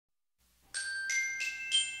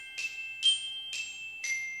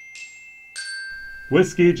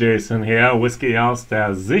WhiskyJason hier, Whisky aus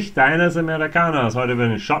der Sicht eines Amerikaners. Heute bin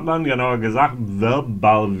ich in Schottland, genauer gesagt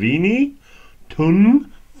Balvenie Tun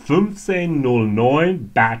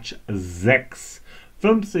 1509 Batch 6.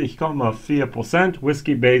 50,4%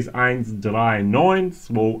 Whisky Base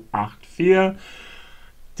 139284.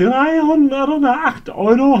 308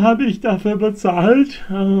 € habe ich dafür bezahlt.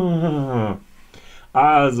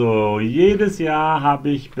 Also, jedes Jahr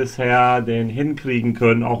habe ich bisher den hinkriegen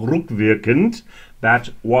können, auch rückwirkend.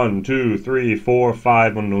 Batch 1, 2, 3, 4,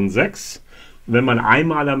 5 und nun 6. Wenn man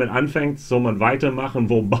einmal damit anfängt, soll man weitermachen,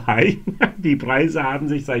 wobei die Preise haben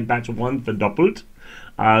sich seit Batch 1 verdoppelt.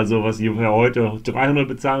 Also, was wir heute 300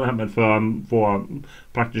 bezahlen, hat man vor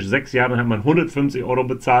praktisch 6 Jahren hat man 150 €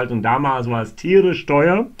 bezahlt und damals war es tierisch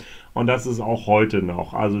teuer und das ist auch heute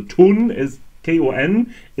noch. Also, Tun ist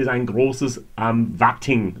TUN ist ein großes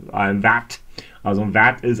Vatting, ein Vat. Also ein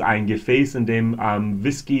Vat ist ein Gefäß, in dem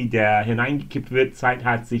Whisky, der hineingekippt wird, Zeit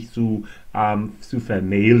hat, sich zu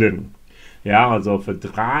vermehlen. Ja, also für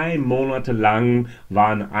 3 Monate lang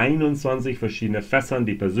waren 21 verschiedene Fässern,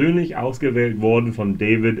 die persönlich ausgewählt wurden, von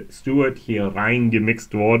David Stewart hier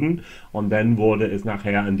reingemixt worden und dann wurde es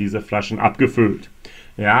nachher in diese Flaschen abgefüllt.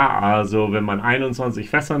 Ja, also wenn man 21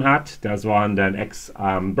 Fässern hat, das waren dann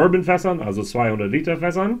Ex-Bourbonfässern, also 200 Liter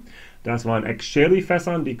Fässern. Das waren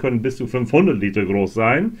Ex-Sherry-Fässern, die können bis zu 500 Liter groß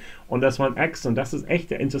sein. Und das waren Ex, und das ist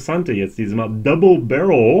echt der Interessante jetzt, diese mal Double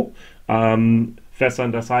Barrel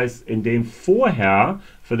Fässern, das heißt, in dem vorher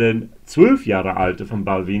für den 12 Jahre alte von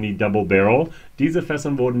Balvenie Double Barrel, diese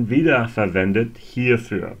Fässern wurden wieder verwendet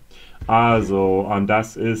hierfür. Also, und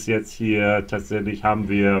das ist jetzt hier, tatsächlich haben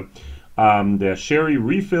wir der Sherry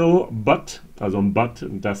Refill Butt, also ein Butt,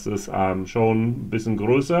 das ist schon ein bisschen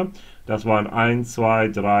größer. Das waren 1, 2,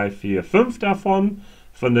 3, 4, 5 davon.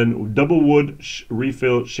 Von den Double Wood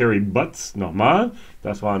Refill Sherry Butts nochmal.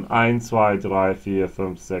 Das waren 1, 2, 3, 4,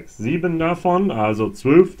 5, 6, 7 davon. Also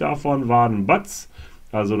 12 davon waren Butts.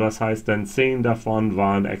 Also das heißt dann 10 davon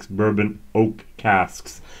waren Ex-Bourbon Oak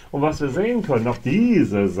Casks. Und was wir sehen können, auf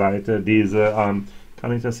dieser Seite, diese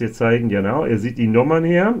kann ich das hier zeigen? Genau, ihr seht die Nummern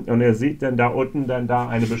hier und ihr seht dann da unten dann da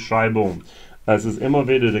eine Beschreibung. Es ist immer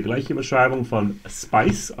wieder die gleiche Beschreibung von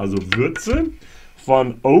Spice, also Würze,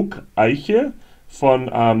 von Oak, Eiche,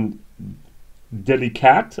 von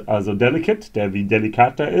Delicat, also Delicate, der wie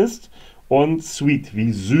delikater ist, und Sweet,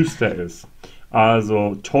 wie süß der ist.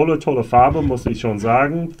 Also tolle Farbe, muss ich schon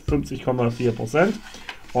sagen, 50,4%.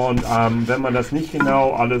 Und wenn man das nicht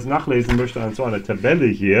genau alles nachlesen möchte an so einer Tabelle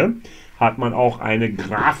hier, hat man auch eine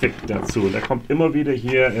Grafik dazu. Da kommt immer wieder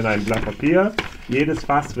hier in ein Blatt Papier. Jedes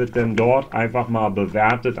Fass wird dann dort einfach mal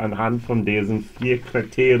bewertet anhand von diesen 4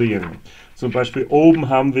 Kriterien. Zum Beispiel oben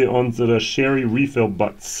haben wir unsere Sherry Refill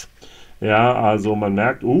Butts. Ja, also man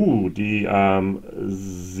merkt, die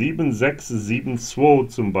 7672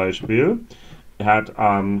 zum Beispiel hat,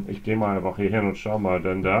 ich gehe mal einfach hier hin und schau mal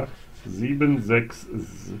denn da,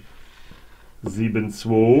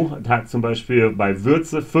 7672 hat zum Beispiel bei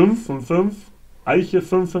Würze 5 von 5, Eiche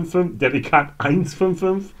 5 von 5, Delikat 1 von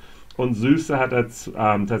 5 und Süße hat er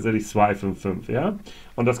tatsächlich 2 von 5. Ja?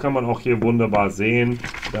 Und das kann man auch hier wunderbar sehen,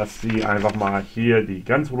 dass sie einfach mal hier die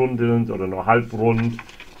ganz rund sind oder nur halb rund.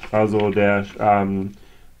 Also das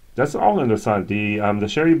ist auch interessant. Der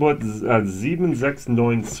Sherry Butt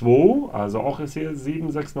 7692, also auch ist hier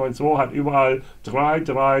 7692, hat überall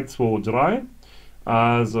 3323.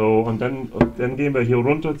 Also, und dann gehen wir hier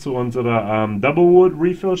runter zu unserer Double Wood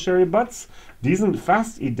Refill Sherry Butts. Die sind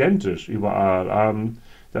fast identisch überall.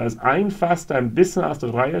 Da ist ein Fass, der ein bisschen aus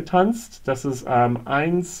der Reihe tanzt. Das ist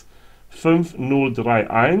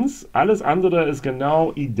 15031. Alles andere ist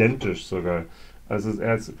genau identisch sogar. Das ist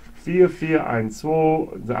erst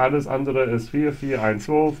 4412, alles andere ist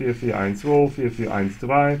 4412, 4412,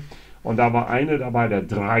 4413. Und da war eine dabei, der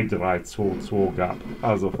 3322 gab.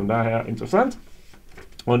 Also von daher interessant.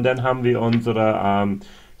 Und dann haben wir unsere,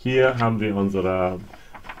 hier haben wir unsere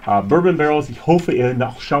Bourbon Barrels. Ich hoffe, ihr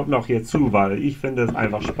schaut noch hier zu, weil ich finde es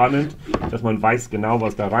einfach spannend, dass man weiß genau,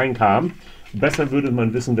 was da reinkam. Besser würde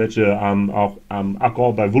man wissen, welche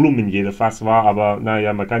Alkohol bei Volumen jede Fass war, aber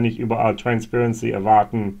naja, man kann nicht überall Transparency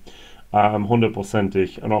erwarten,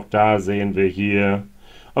 100%ig. Und auch da sehen wir hier,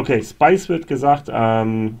 okay, Spice wird gesagt,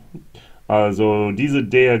 also diese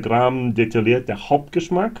Diagramm detailliert der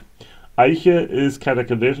Hauptgeschmack. Eiche ist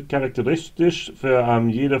charakteristisch für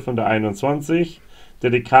jede von der 21.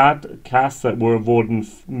 Delikat, Caster wurden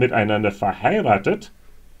miteinander verheiratet.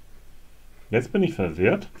 Jetzt bin ich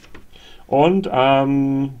verwirrt. Und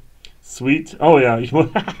Sweet, oh ja, ich muss.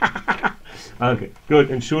 Okay, gut,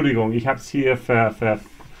 Entschuldigung, ich habe es hier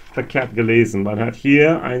verkehrt gelesen. Man hat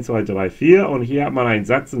hier 1, 2, 3, 4 und hier hat man einen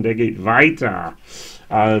Satz und der geht weiter.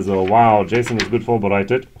 Also, wow, Jason ist gut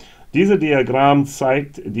vorbereitet. Dieses Diagramm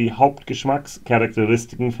zeigt die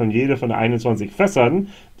Hauptgeschmackscharakteristiken von jeder von den 21 Fässern,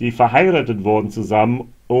 die verheiratet wurden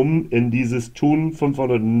zusammen, um in dieses Tun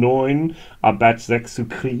 509 Batch 6 zu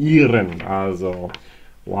kreieren. Also,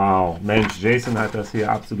 wow, Mensch, Jason hat das hier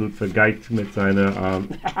absolut vergeigt mit seinen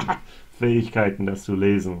Fähigkeiten, das zu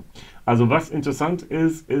lesen. Also was interessant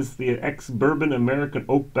ist, die Ex-Bourbon American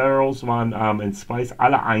Oak Barrels waren in Spice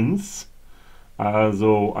alle 1.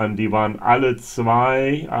 Also die waren alle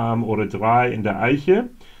 2 oder 3 in der Eiche.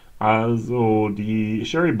 Also die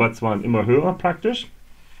Sherry Butts waren immer höher praktisch.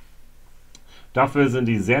 Dafür sind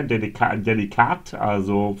die sehr delikat,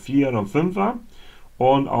 also 4er und 5er.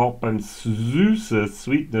 Und auch beim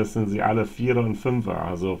Sweetness sind sie alle 4er und 5er.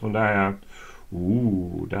 Also von daher,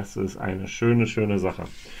 das ist eine schöne, schöne Sache.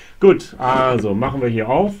 Gut, also machen wir hier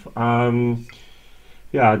auf.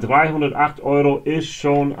 Ja, 308 € ist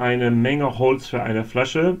schon eine Menge Holz für eine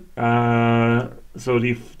Flasche. So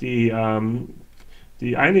die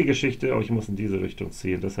eine Geschichte, ich muss in diese Richtung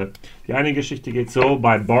ziehen, deshalb, die eine Geschichte geht so,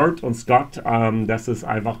 bei Bart und Scott, das ist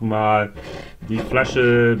einfach mal, die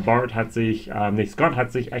Flasche, Scott hat sich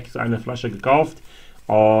extra eine Flasche gekauft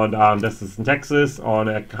und das ist in Texas und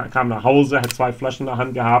er kam nach Hause, hat 2 Flaschen in der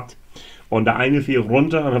Hand gehabt und der eine fiel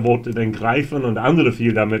runter und er wollte den greifen und der andere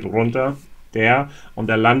fiel damit runter. Der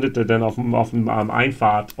landete dann auf dem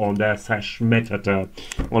Einfahrt und der zerschmetterte.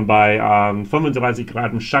 Und bei 35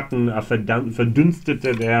 Grad im Schatten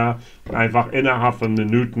verdunstete der einfach innerhalb von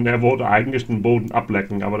Minuten. Er wollte eigentlich den Boden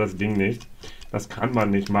ablecken, aber das ging nicht. Das kann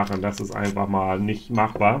man nicht machen. Das ist einfach mal nicht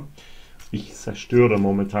machbar. Ich zerstöre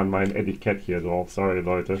momentan mein Etikett hier drauf. Sorry,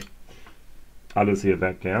 Leute. Alles hier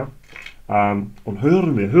weg, ja. Und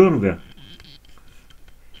hören wir.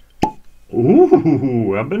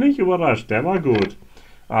 Da bin ich überrascht, der war gut.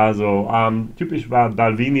 Also, typisch war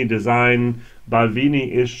Balvenie Design. Balvenie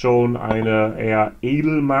ist schon eine eher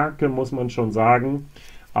Edelmarke, muss man schon sagen.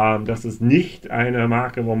 Das ist nicht eine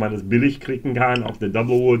Marke, wo man es billig kriegen kann. Auch der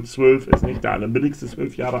Doublewood 12 ist nicht der allerbilligste,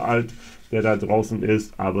 12 Jahre alt, der da draußen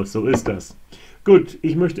ist, aber so ist das. Gut,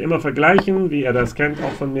 ich möchte immer vergleichen, wie ihr das kennt,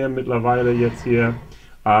 auch von mir mittlerweile jetzt hier.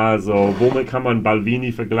 Also, womit kann man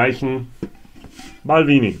Balvenie vergleichen?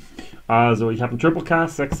 Balvenie. Also ich habe einen Triple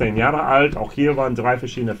Cask, 16 Jahre alt. Auch hier waren 3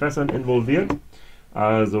 verschiedene Fässern involviert.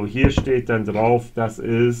 Also hier steht dann drauf, das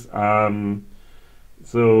ist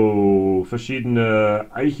so verschiedene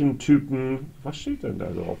Eichentypen. Was steht denn da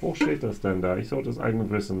drauf? Wo steht das denn da? Ich sollte es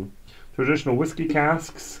eigentlich wissen. Traditional Whisky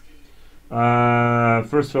Casks,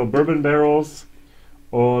 First Fill Bourbon Barrels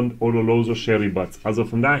und Oloroso Sherry Butts. Also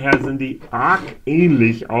von daher sind die arg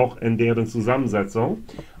ähnlich auch in deren Zusammensetzung.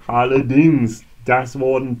 Allerdings, das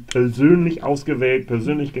wurden persönlich ausgewählt,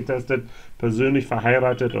 persönlich getestet, persönlich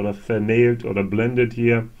verheiratet oder vermählt oder blendet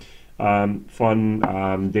hier von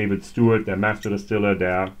David Stewart, der Master Distiller,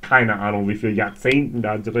 der keine Ahnung wie viele Jahrzehnten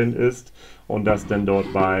da drin ist und das dann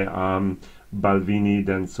dort bei Balvenie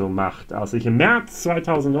dann so macht. Als ich im März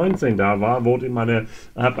 2019 da war,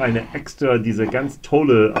 habe eine extra, diese ganz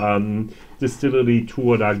tolle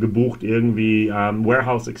Distillery-Tour da gebucht, irgendwie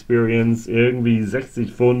Warehouse Experience, irgendwie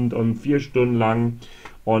 60 Pfund und 4 Stunden lang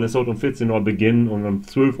und es sollte um 14 Uhr beginnen und um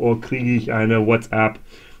 12 Uhr kriege ich eine WhatsApp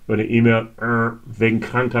oder eine E-Mail, wegen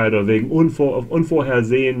Krankheit oder wegen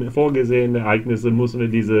vorgesehenen Ereignisse mussten wir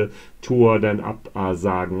diese Tour dann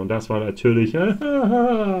absagen und das war natürlich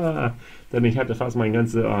denn ich hatte fast meine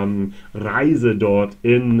ganze Reise dort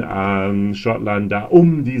in Schottland da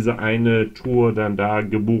diese eine Tour dann da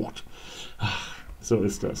gebucht. Ach, so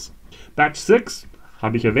ist das. Batch 6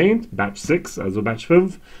 habe ich erwähnt, Batch 6, also Batch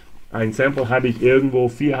 5. Ein Sample habe ich irgendwo,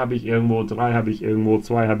 4 habe ich irgendwo, 3 habe ich irgendwo,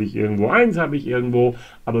 2 habe ich irgendwo, 1 habe ich irgendwo,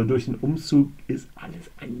 aber durch den Umzug ist alles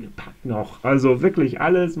eingepackt noch. Also wirklich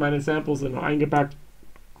alles, meine Samples sind noch eingepackt.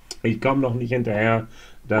 Ich komme noch nicht hinterher,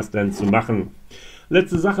 das dann zu machen.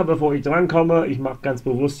 Letzte Sache, bevor ich drankomme, ich mache ganz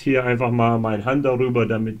bewusst hier einfach mal meine Hand darüber,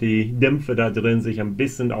 damit die Dämpfe da drin sich ein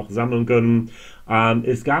bisschen auch sammeln können.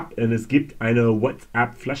 Es gibt eine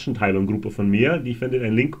WhatsApp-Flaschenteilung-Gruppe von mir, die findet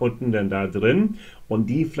einen Link unten dann da drin und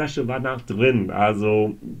die Flasche war da drin,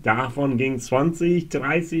 also davon ging 20,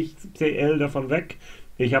 30 CL davon weg.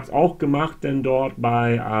 Ich habe es auch gemacht, denn dort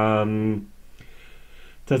bei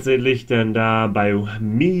tatsächlich dann da bei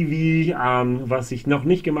Mivi, was ich noch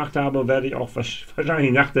nicht gemacht habe, werde ich auch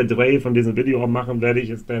wahrscheinlich nach der Dreh von diesem Video machen, werde ich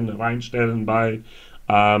es dann reinstellen bei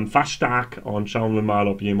Fast Stark und schauen wir mal,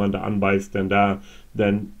 ob jemand da anbeißt, denn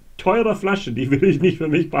teure Flasche, die will ich nicht für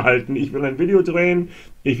mich behalten. Ich will ein Video drehen,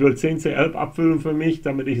 ich will 10 CL abfüllen für mich,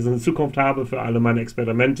 damit ich es in Zukunft habe für alle meine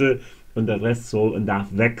Experimente und der Rest soll und darf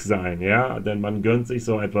weg sein, ja, denn man gönnt sich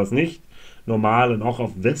so etwas nicht. Normal und auch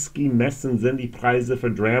auf Whisky-Messen sind die Preise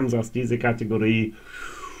für Drams aus dieser Kategorie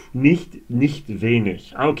nicht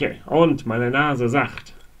wenig. Okay, und meine Nase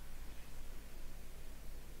sagt,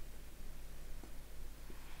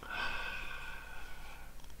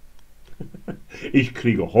 ich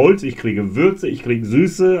kriege Holz, ich kriege Würze, ich kriege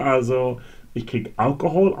Süße, also ich kriege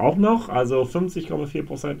Alkohol auch noch, also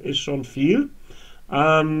 50,4% ist schon viel.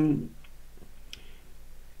 Ähm,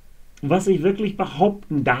 Was ich wirklich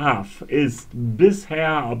behaupten darf, ist,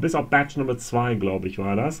 bisher, bis auf Batch Nummer 2, glaube ich,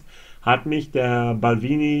 war das, hat mich der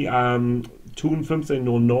Balvenie Tun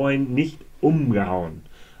 1509 nicht umgehauen.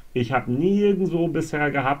 Ich habe nirgendwo bisher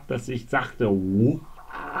gehabt, dass ich sagte,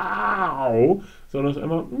 wow, sondern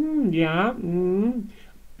immer, ja,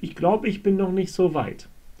 ich glaube, ich bin noch nicht so weit.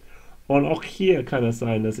 Und auch hier kann es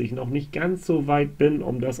sein, dass ich noch nicht ganz so weit bin,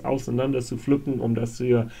 um das auseinander zu pflücken, um das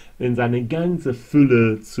hier in seine ganze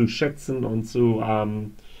Fülle zu schätzen und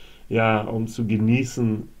ja, um zu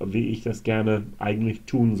genießen, wie ich das gerne eigentlich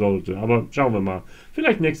tun sollte. Aber schauen wir mal.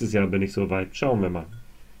 Vielleicht nächstes Jahr bin ich so weit. Schauen wir mal.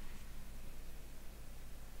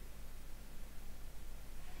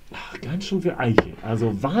 Ach, ganz schön viel Eiche.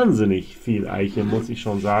 Also wahnsinnig viel Eiche, muss ich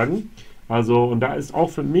schon sagen. Also, und da ist auch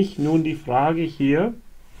für mich nun die Frage hier,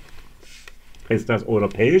 ist das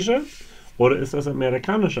europäische oder ist das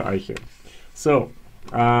amerikanische Eiche? So,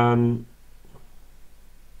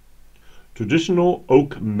 Traditional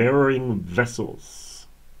Oak Mirroring Vessels.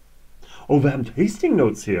 Oh, wir haben Tasting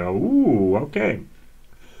Notes hier. Okay.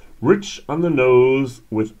 Rich on the nose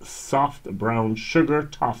with soft brown sugar,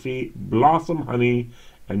 toffee, blossom honey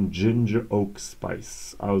and ginger oak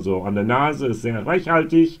spice. Also an der Nase ist sehr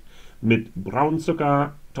reichhaltig mit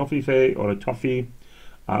Braunzucker, Toffifee oder Toffee,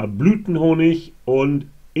 Blütenhonig und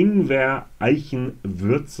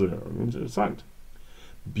Ingwer-Eichenwürze. Interessant.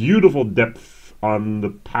 Beautiful depth on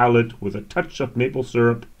the palate with a touch of maple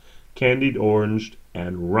syrup, candied orange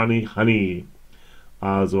and runny honey.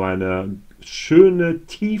 Also eine schöne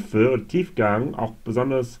Tiefe und Tiefgang, auch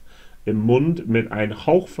besonders im Mund mit einem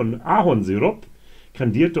Hauch von Ahornsirup,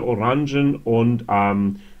 kandierte Orangen und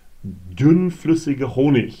dünnflüssige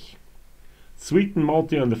Honig. Sweet and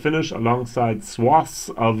malty on the finish alongside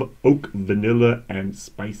swaths of oak, vanilla and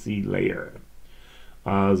spicy layer.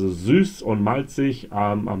 Also süß und malzig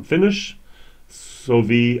am Finish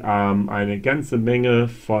sowie eine ganze Menge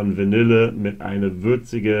von Vanille mit einer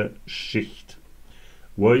würzigen Schicht.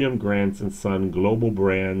 William Grant & Son Global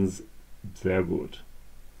Brands, sehr gut.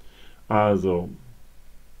 Also,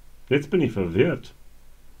 jetzt bin ich verwirrt.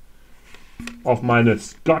 Auf meine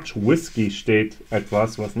Scotch Whisky steht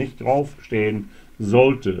etwas, was nicht draufstehen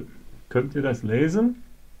sollte. Könnt ihr das lesen?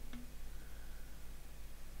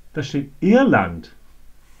 Da steht Irland.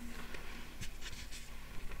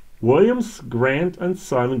 Williams Grant &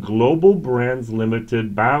 Son Global Brands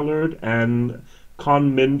Limited, Ballard and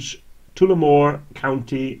Conminch, Tullamore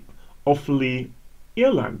County, Offaly,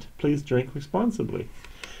 Irland. Please drink responsibly.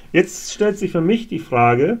 Jetzt stellt sich für mich die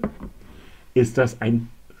Frage, ist das ein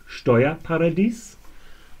Steuerparadies?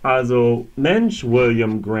 Also, Mensch,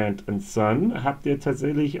 William Grant & Son, habt ihr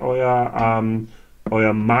tatsächlich euer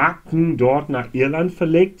Marken dort nach Irland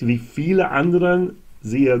verlegt, wie viele anderen,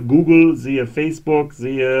 siehe Google, siehe Facebook,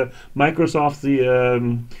 siehe Microsoft,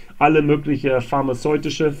 siehe alle möglichen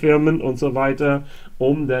pharmazeutische Firmen und so weiter,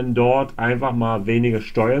 um dann dort einfach mal weniger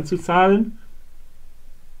Steuern zu zahlen?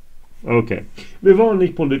 Okay, wir wollen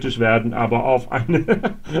nicht politisch werden, aber auf eine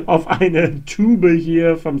Tube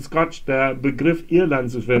hier vom Scotch der Begriff Irland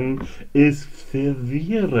zu finden, ist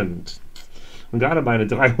verwirrend. Und gerade bei einer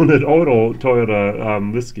 300 € teure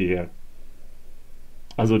Whisky hier.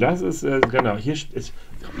 Also das ist, genau, hier ist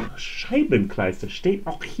Scheibenkleister, steht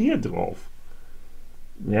auch hier drauf.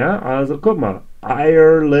 Ja, also guck mal,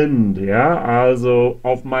 Ireland, ja, also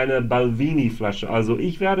auf meine Balvenie-Flasche. Also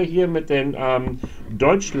ich werde hier mit den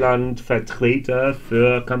Deutschland-Vertreter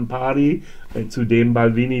für Campari, zu dem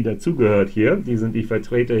Balvenie dazugehört hier. Die sind die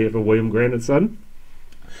Vertreter hier für William Grant & Son.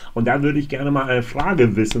 Und da würde ich gerne mal eine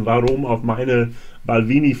Frage wissen, warum auf meine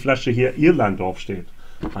Balvenie-Flasche hier Irland draufsteht.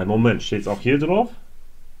 Ein Moment, steht es auch hier drauf?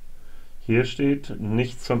 Hier steht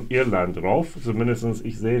nichts von Irland drauf, zumindest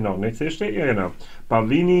ich sehe noch nichts. Hier steht, ja genau,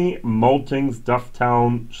 Balvenie Maltings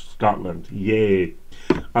Dufftown, Scotland. Yay.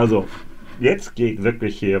 Also, jetzt geht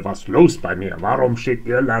wirklich hier was los bei mir. Warum steht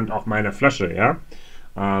Irland auf meiner Flasche, ja?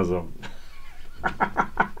 Also.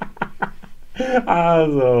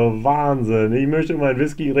 Also, Wahnsinn. Ich möchte über einen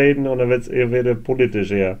Whisky reden und dann wird es wieder politisch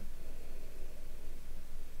hier.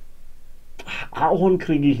 Ahorn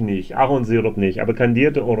kriege ich nicht, Ahornsirup nicht, aber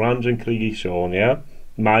kandierte Orangen kriege ich schon, ja.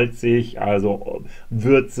 malzig, also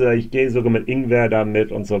Würze. Ich gehe sogar mit Ingwer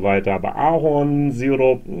damit und so weiter. Aber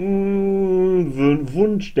Ahornsirup,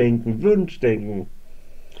 Wunschdenken, Wunschdenken.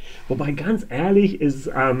 Wobei ganz ehrlich ist,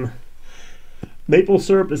 Maple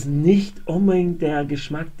Syrup ist nicht unbedingt der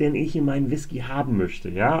Geschmack, den ich in meinen Whisky haben möchte.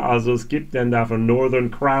 Ja, also es gibt dann da von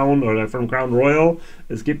Northern Crown oder von Crown Royal,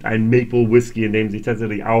 es gibt ein Maple Whisky, in dem sie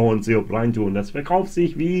tatsächlich Ahornsirup reintun. Das verkauft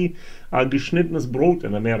sich wie geschnittenes Brot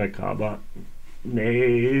in Amerika, aber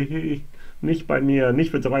nee, nicht bei mir,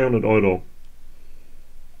 nicht für 300 Euro.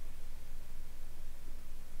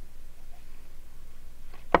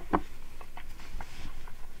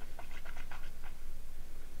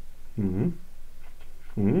 Mhm.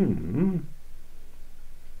 Mhm.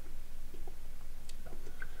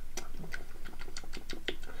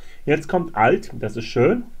 Jetzt kommt alt, das ist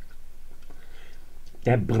schön.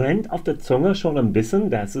 Der brennt auf der Zunge schon ein bisschen,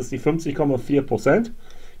 das ist die 50,4%.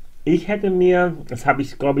 Ich hätte mir, das habe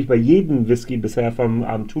ich glaube ich bei jedem Whisky bisher vom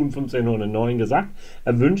Tun 1509 gesagt,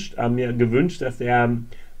 mir gewünscht, dass er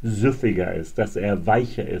süffiger ist, dass er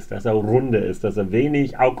weicher ist, dass er runder ist, dass er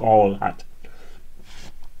wenig Alkohol hat.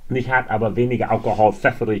 Nicht hat, aber weniger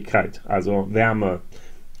Alkoholpfefferigkeit, also Wärme.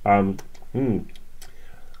 Ähm, hm.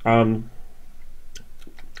 ähm,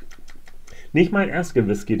 Nicht mein erster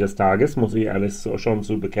Whisky des Tages, muss ich ehrlich so schon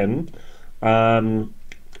zu bekennen. Ähm,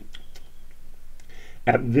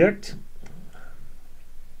 Er wirkt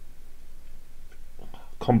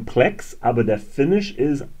komplex, aber der Finish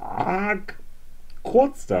ist arg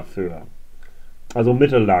kurz dafür. Also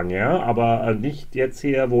mittellang, ja, aber nicht jetzt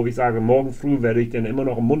hier, wo ich sage, morgen früh werde ich den immer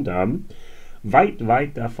noch im Mund haben. Weit,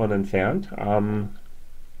 weit davon entfernt.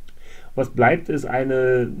 Was bleibt, ist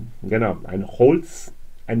genau, ein Holz,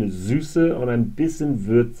 eine Süße und ein bisschen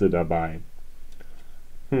Würze dabei.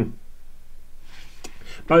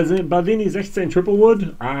 Balvenie 16 Triple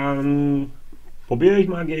Wood. Probiere ich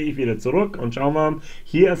mal, gehe ich wieder zurück und schauen wir.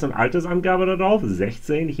 Hier ist eine Altersangabe da drauf,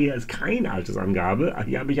 16. Hier ist keine Altersangabe.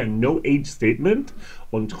 Hier habe ich ein No-Age-Statement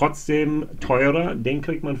und trotzdem teurer. Den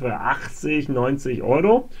kriegt man für 80, 90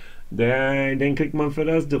 Euro. Den kriegt man für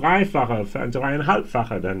das Dreifache, für ein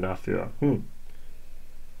Dreieinhalbfache dann dafür.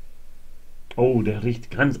 Oh, der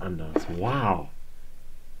riecht ganz anders. Wow.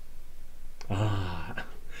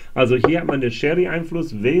 Also hier hat man den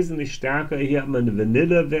Sherry-Einfluss wesentlich stärker, hier hat man eine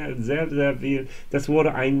Vanille sehr, sehr viel. Das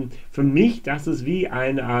wurde für mich, das ist wie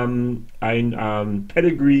ein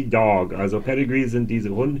Pedigree Dog. Also Pedigree sind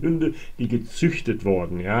diese Hunde, die gezüchtet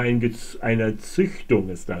wurden. Ja? Eine Züchtung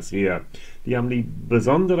ist das hier. Die haben die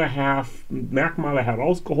besonderen Merkmale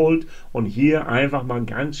herausgeholt und hier einfach mal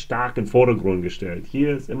ganz stark in den Vordergrund gestellt.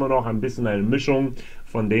 Hier ist immer noch ein bisschen eine Mischung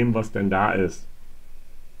von dem, was denn da ist.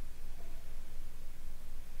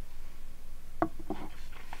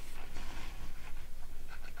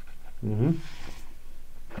 Mhm.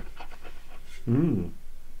 Mm.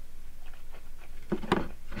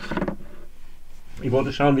 Ich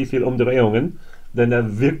wollte schauen, wie viele Umdrehungen, denn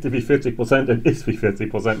er wirkte wie 40% und ist wie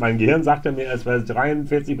 40%. Mein Gehirn sagte mir, es wäre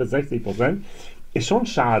 43 bis 60%. Ist schon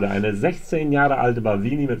schade, eine 16 Jahre alte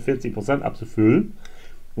Balvenie mit 40% abzufüllen.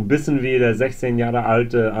 Ein bisschen wie der 16 Jahre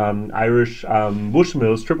alte Irish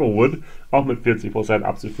Bushmills Triple Wood auch mit 40%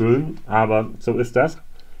 abzufüllen. Aber so ist das.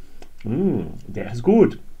 Der ist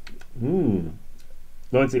gut.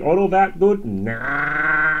 90 Euro wert gut?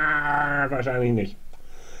 Na, wahrscheinlich nicht.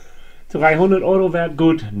 300 Euro wert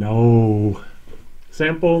gut? No.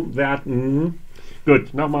 Sample wert?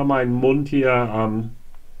 Gut, nochmal meinen Mund hier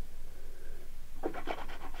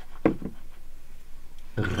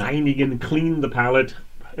reinigen, clean the palate.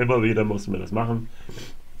 Immer wieder mussten wir das machen.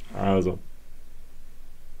 Also.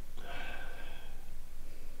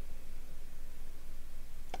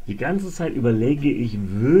 Die ganze Zeit überlege ich,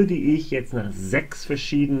 würde ich jetzt nach 6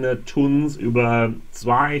 verschiedene Tuns über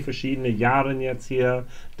 2 verschiedene Jahre jetzt hier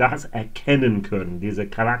das erkennen können. Diese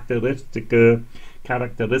charakteristische,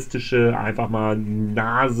 einfach mal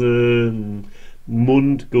Nase,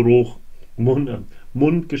 Mundgeruch,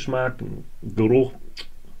 Mundgeschmack, Geruch.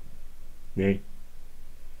 Nee.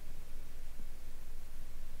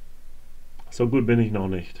 So gut bin ich noch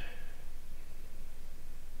nicht.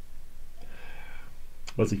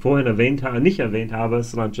 Was ich vorhin nicht erwähnt habe,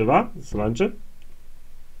 Slanche war. Slanche.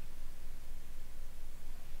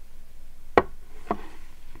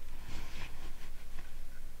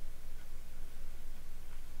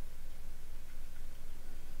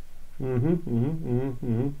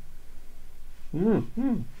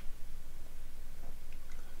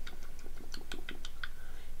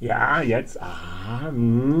 Ja, jetzt.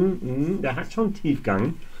 Der hat schon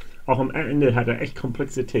Tiefgang. Auch am Ende hat er echt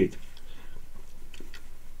Komplexität.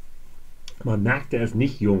 Man merkt, der ist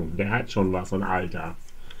nicht jung, der hat schon was ein Alter.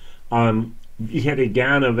 Ich hätte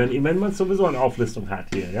gerne, wenn man sowieso eine Auflistung hat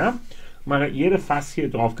hier, ja, man hat jede Fass hier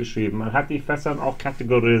drauf geschrieben. Man hat die Fässern auch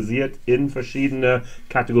kategorisiert in verschiedene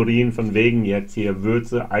Kategorien, von wegen jetzt hier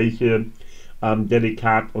Würze, Eiche,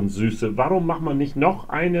 Delikat und Süße. Warum macht man nicht noch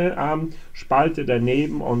eine Spalte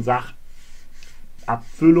daneben und sagt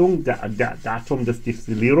Abfüllung, der Datum des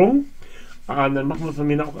Destillierung? Dann machen wir von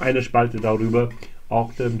mir noch eine Spalte darüber,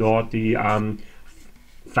 auch dann dort die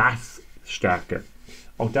Fassstärke.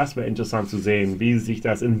 Auch das wäre interessant zu sehen, wie sich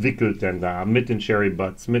das entwickelt denn da mit den Cherry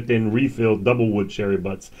Butts, mit den Refilled Double Wood Cherry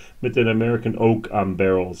Butts, mit den American Oak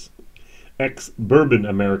Barrels. Ex-Bourbon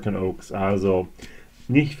American Oaks, also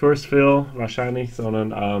nicht First Fill wahrscheinlich,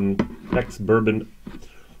 sondern Ex-Bourbon.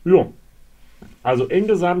 Ja, also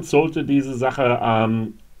insgesamt sollte diese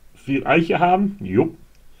Sache viel Eiche haben, jupp.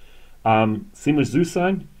 Ziemlich süß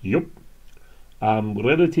sein, jupp.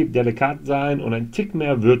 Relativ delikat sein und ein Tick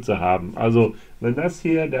mehr Würze haben. Also wenn das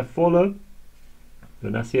hier der volle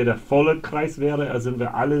Kreis wäre, dann sind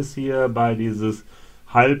wir alles hier bei dieses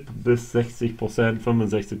halb bis 60%,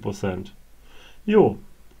 65%. Jo.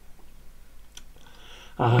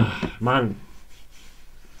 Mann.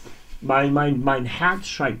 Mein Herz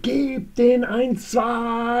schreit, gib den ein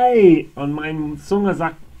 2. Und meine Zunge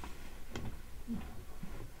sagt,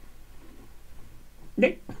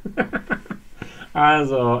 nee.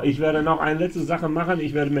 Also, ich werde noch eine letzte Sache machen.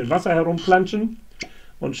 Ich werde mit Wasser herumplanschen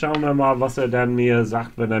und schauen wir mal, was er dann mir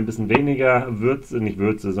sagt, wenn er ein bisschen weniger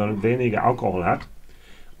Würze, sondern weniger Alkohol hat.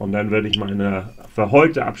 Und dann werde ich meine für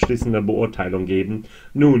heute abschließende Beurteilung geben.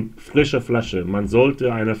 Nun, frische Flasche. Man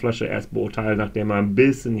sollte eine Flasche erst beurteilen, nachdem man ein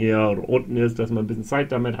bisschen hier unten ist, dass man ein bisschen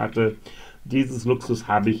Zeit damit hatte. Dieses Luxus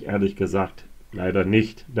habe ich ehrlich gesagt leider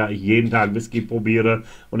nicht, da ich jeden Tag Whisky probiere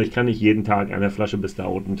und ich kann nicht jeden Tag eine Flasche bis da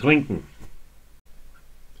unten trinken.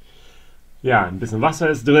 Ja, ein bisschen Wasser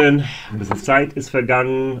ist drin, ein bisschen Zeit ist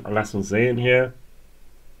vergangen. Lasst uns sehen hier.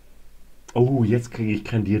 Oh, jetzt kriege ich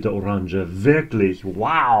kandierte Orange. Wirklich,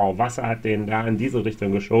 wow, Wasser hat den da in diese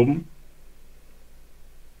Richtung geschoben.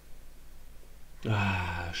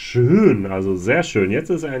 Schön, also sehr schön. Jetzt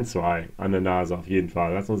ist ein 2 an der Nase auf jeden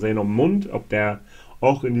Fall. Lass uns sehen am Mund, ob der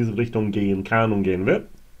auch in diese Richtung gehen kann und gehen wird.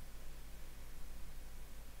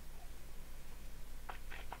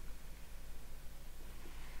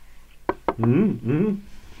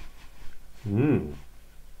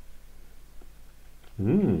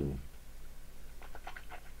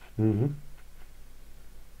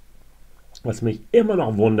 Was mich immer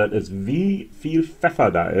noch wundert, ist, wie viel Pfeffer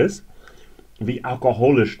da ist, wie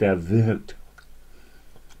alkoholisch der wirkt.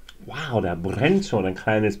 Wow, der brennt schon ein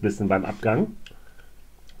kleines bisschen beim Abgang.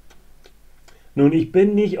 Nun, ich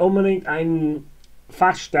bin nicht unbedingt ein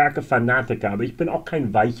Fassstärke-Fanatiker, aber ich bin auch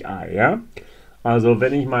kein Weichei, ja? Also,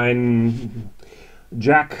 wenn ich meinen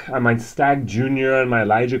Jack, mein Stag Junior, mein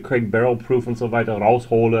Elijah Craig Barrel Proof und so weiter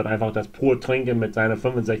raushole und einfach das pur trinken mit seiner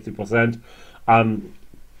 65%,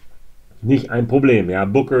 nicht ein Problem, ja?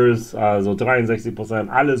 Bookers, also 63%,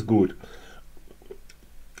 alles gut.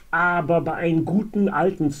 Aber bei einem guten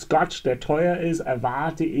alten Scotch, der teuer ist,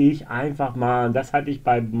 erwarte ich einfach mal, das hatte ich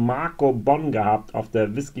bei Marco Bonn gehabt auf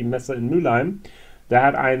der Whisky-Messe in Mülheim. Der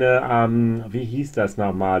hat eine, wie hieß das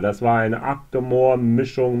nochmal? Das war eine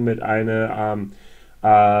Octomore-Mischung mit einer,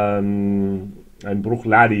 ein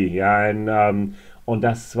Bruichladdich, ja, und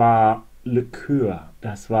das war Likör.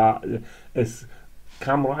 Das war, es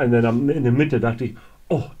kam in der Mitte, dachte ich,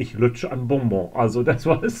 oh, ich lutsche ein Bonbon. Also das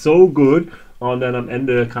war so gut. Und dann am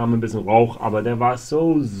Ende kam ein bisschen Rauch, aber der war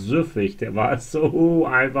so süffig, der war so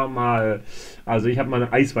einfach mal. Also ich habe mal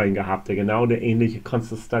einen Eiswein gehabt, der genau eine ähnliche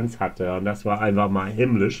Konsistenz hatte. Und das war einfach mal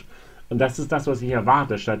himmlisch. Und das ist das, was ich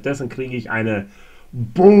erwarte. Stattdessen kriege ich eine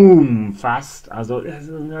Boom fast. Also es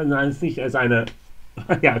ist nicht als eine.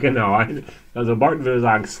 Ja, genau. Also Barton würde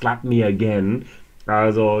sagen, slap me again.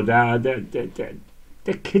 Also der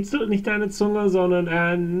kitzelt nicht deine Zunge,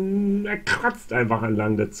 sondern er kratzt einfach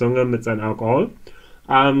entlang der Zunge mit seinem Alkohol.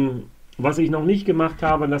 Was ich noch nicht gemacht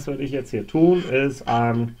habe, und das werde ich jetzt hier tun, ist,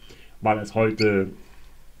 weil es heute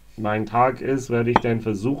mein Tag ist, werde ich dann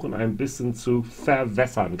versuchen, ein bisschen zu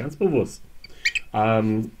verwässern, ganz bewusst.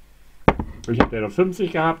 Ich habe den noch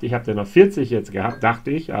 50 gehabt, ich habe den noch 40 jetzt gehabt, dachte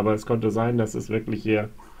ich, aber es konnte sein, dass es wirklich hier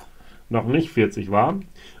noch nicht 40 war.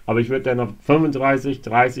 Aber ich würde dann auf 35,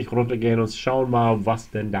 30 runtergehen und schauen mal, was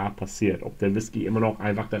denn da passiert. Ob der Whisky immer noch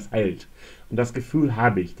einfach das hält. Und das Gefühl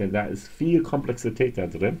habe ich, denn da ist viel Komplexität da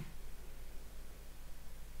drin.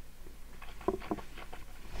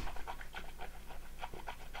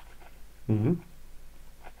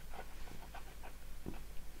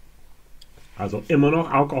 Also immer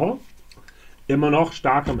noch Alkohol. Immer noch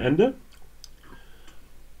stark am Ende.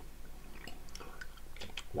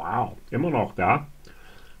 Wow, immer noch da.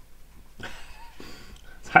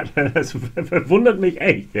 Das wundert mich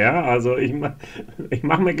echt, ja. Also ich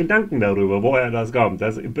mache mir Gedanken darüber, woher das kommt.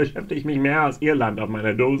 Das beschäftigt mich mehr als Irland auf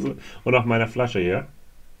meiner Dose und auf meiner Flasche hier.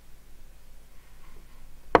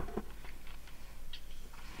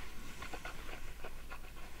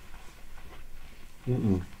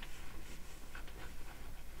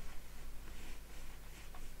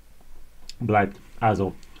 Bleibt.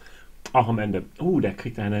 Also, auch am Ende. Der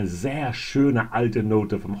kriegt eine sehr schöne alte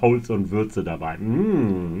Note vom Holz und Würze dabei.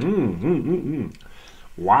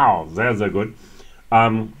 Wow, sehr, sehr gut.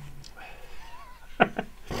 Ähm,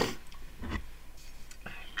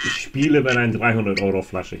 ich spiele mit einer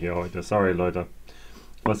 300-Euro-Flasche hier heute. Sorry, Leute.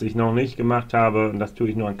 Was ich noch nicht gemacht habe, und das tue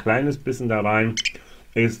ich nur ein kleines bisschen da rein,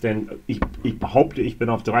 ist, denn ich behaupte, ich bin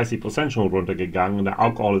auf 30% schon runtergegangen und der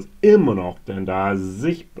Alkohol ist immer noch denn da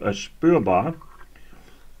spürbar.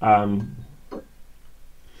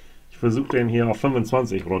 Ich versuche den hier auf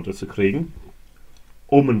 25 runter zu kriegen.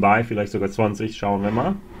 Und bei, vielleicht sogar 20, schauen wir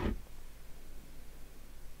mal.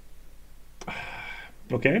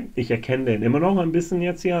 Okay, ich erkenne den immer noch ein bisschen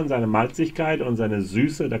jetzt hier an seiner Malzigkeit und seine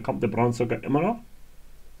Süße. Da kommt der Braunzucker immer noch.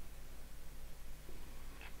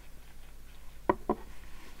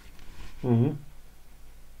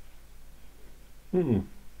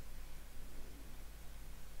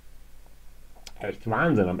 Echt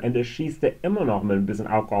Wahnsinn. Am Ende schießt er immer noch mit ein bisschen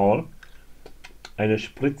Alkohol. Eine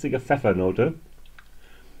spritzige Pfeffernote.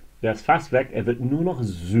 Der ist fast weg. Er wird nur noch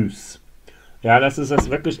süß. Ja, das ist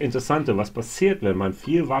das wirklich Interessante. Was passiert, wenn man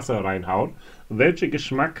viel Wasser reinhaut? Welcher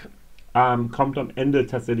Geschmack kommt am Ende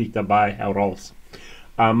tatsächlich dabei heraus?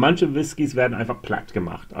 Manche Whiskys werden einfach platt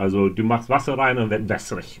gemacht. Also du machst Wasser rein und wird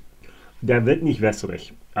wässrig. Der wird nicht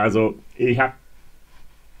wässrig. Also ich habe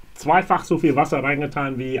zweifach so viel Wasser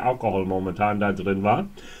reingetan, wie Alkohol momentan da drin war.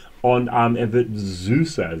 Und er wird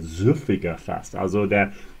süßer, süffiger fast. Also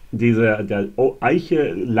der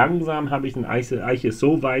Eiche, langsam habe ich den Eiche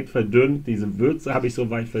so weit verdünnt, diese Würze habe ich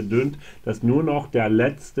so weit verdünnt, dass nur noch der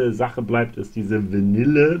letzte Sache bleibt, ist dieser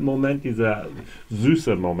Vanille-Moment, dieser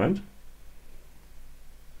süße Moment.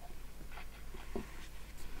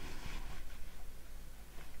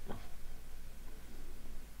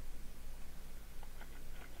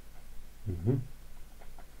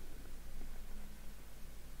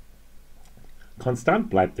 Konstant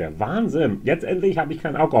bleibt der. Wahnsinn. Jetzt endlich habe ich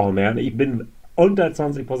keinen Alkohol mehr. Ich bin unter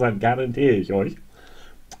 20%, garantiere ich euch.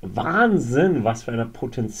 Wahnsinn, was für ein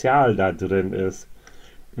Potenzial da drin ist.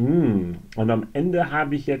 Und am Ende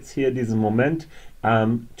habe ich jetzt hier diesen Moment,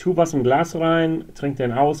 tu was im Glas rein, trink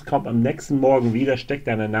den aus, kommt am nächsten Morgen wieder, steckt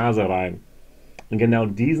deine Nase rein. Und genau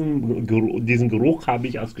diesen Geruch habe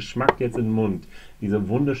ich als Geschmack jetzt im Mund. Diese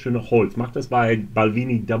wunderschöne Holz. Macht das bei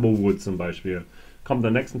Balvenie Double Wood zum Beispiel. Kommt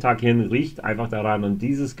am nächsten Tag hin, riecht einfach daran und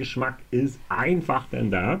dieses Geschmack ist einfach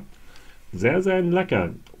denn da. Sehr, sehr lecker.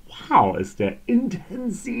 Wow, ist der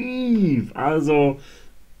intensiv. Also,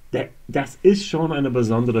 das ist schon eine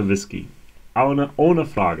besondere Whisky. Ohne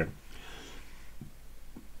Frage.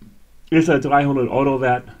 Ist er 300 Euro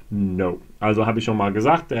wert? No. Also habe ich schon mal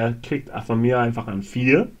gesagt, er kriegt von mir einfach ein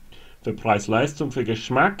 4. Für Preis-Leistung, für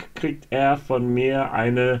Geschmack kriegt er von mir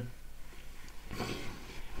eine...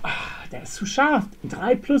 Der ist zu scharf.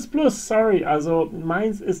 3 plus, sorry. Also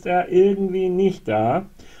meins ist er irgendwie nicht da.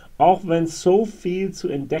 Auch wenn es so viel zu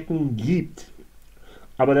entdecken gibt.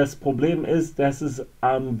 Aber das Problem ist, dass es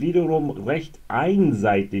wiederum recht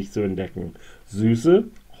einseitig zu entdecken. Süße,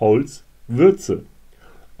 Holz, Würze.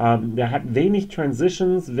 Der hat wenig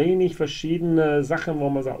Transitions, wenig verschiedene Sachen, wo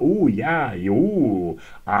man sagt, oh ja, jo,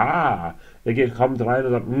 der kommt rein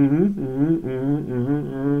und sagt,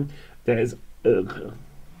 der ist,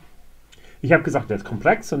 ich habe gesagt, der ist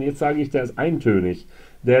komplex und jetzt sage ich, der ist eintönig.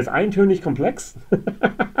 Der ist eintönig komplex.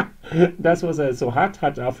 Das, was er so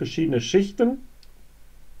hat auch verschiedene Schichten.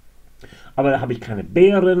 Aber da habe ich keine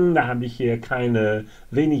Beeren, da habe ich hier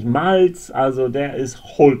wenig Malz, also der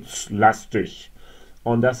ist holzlastig.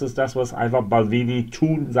 Und das ist das, was einfach Balvenie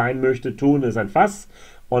Tun sein möchte. Tun ist ein Fass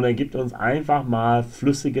und er gibt uns einfach mal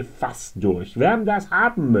flüssige Fass durch. Wer das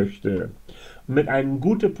haben möchte, mit einer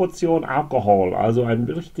guten Portion Alkohol, also einem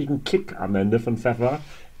richtigen Kick am Ende von Pfeffer,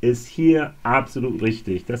 ist hier absolut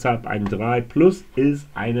richtig. Deshalb ein 3 plus ist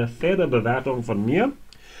eine faire Bewertung von mir.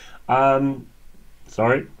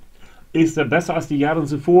 Sorry. Ist er besser als die Jahre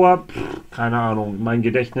zuvor? Keine Ahnung. Mein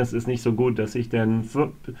Gedächtnis ist nicht so gut, dass ich den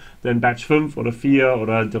Batch 5 oder 4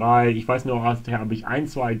 oder 3, ich weiß nur, habe ich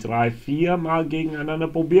 1, 2, 3, 4 Mal gegeneinander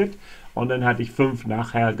probiert und dann hatte ich 5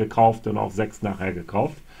 nachher gekauft und auch 6 nachher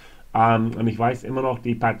gekauft. Und ich weiß immer noch,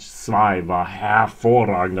 die Batch 2 war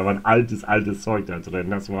hervorragend. Da war ein altes Zeug da drin.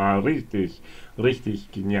 Das war richtig,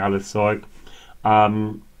 richtig geniales Zeug.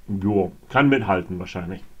 Jo, kann mithalten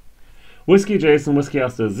wahrscheinlich. WhiskyJason, Whisky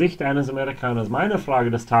aus der Sicht eines Amerikaners. Meine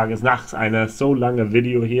Frage des Tages nach einer so langen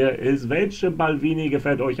Video hier ist, welche Balvenie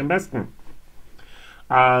gefällt euch am besten?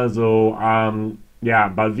 Also, ja,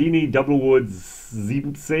 Balvenie Doublewood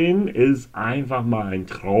 17 ist einfach mal ein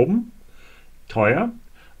Traum. Teuer.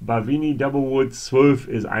 Balvenie Doublewood 12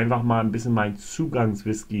 ist einfach mal ein bisschen mein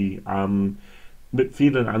Zugangswhisky. Mit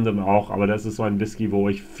vielen anderen auch, aber das ist so ein Whisky, wo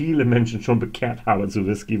ich viele Menschen schon bekehrt habe zu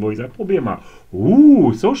Whisky, wo ich sage, probier mal.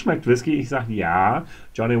 So schmeckt Whisky. Ich sage, ja,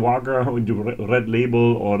 Johnny Walker und Red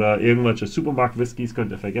Label oder irgendwelche Supermarkt-Whiskys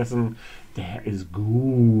könnt ihr vergessen. Der ist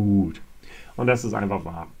gut. Und das ist einfach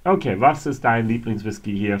wahr. Okay, was ist dein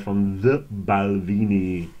Lieblingswhisky hier von The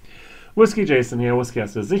Balvenie? WhiskyJason hier, Whisky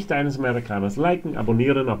aus der Sicht eines Amerikaners. Liken,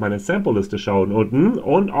 abonnieren, auf meine Sample-Liste schauen unten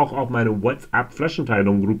und auch auf meine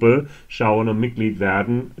WhatsApp-Flaschenteilung-Gruppe schauen und Mitglied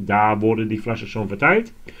werden. Da wurde die Flasche schon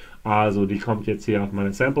verteilt. Also die kommt jetzt hier auf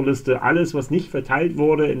meine Sample-Liste. Alles, was nicht verteilt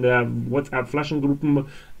wurde in der WhatsApp-Flaschengruppen,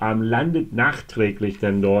 landet nachträglich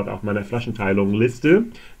dann dort auf meiner Flaschenteilung-Liste.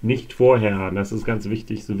 Nicht vorher. Das ist ganz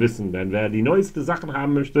wichtig zu wissen. Denn wer die neuesten Sachen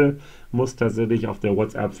haben möchte, muss tatsächlich auf der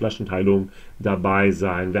WhatsApp-Flaschenteilung dabei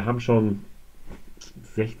sein. Wir haben schon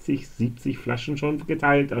 60, 70 Flaschen schon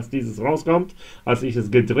geteilt, als dieses rauskommt. Als ich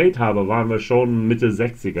es gedreht habe, waren wir schon Mitte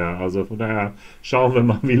 60er. Also von daher schauen wir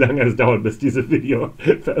mal, wie lange es dauert, bis dieses Video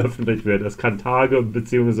veröffentlicht wird. Es kann Tage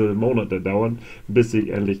bzw. Monate dauern, bis ich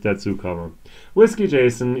endlich dazu komme.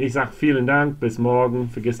 WhiskyJason, ich sage vielen Dank, bis morgen.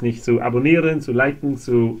 Vergiss nicht zu abonnieren, zu liken,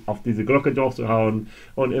 auf diese Glocke drauf zu hauen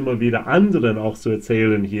und immer wieder anderen auch zu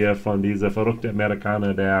erzählen hier von dieser verrückten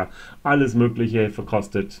Amerikaner, der alles Mögliche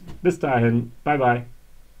verkostet. Bis dahin, bye bye.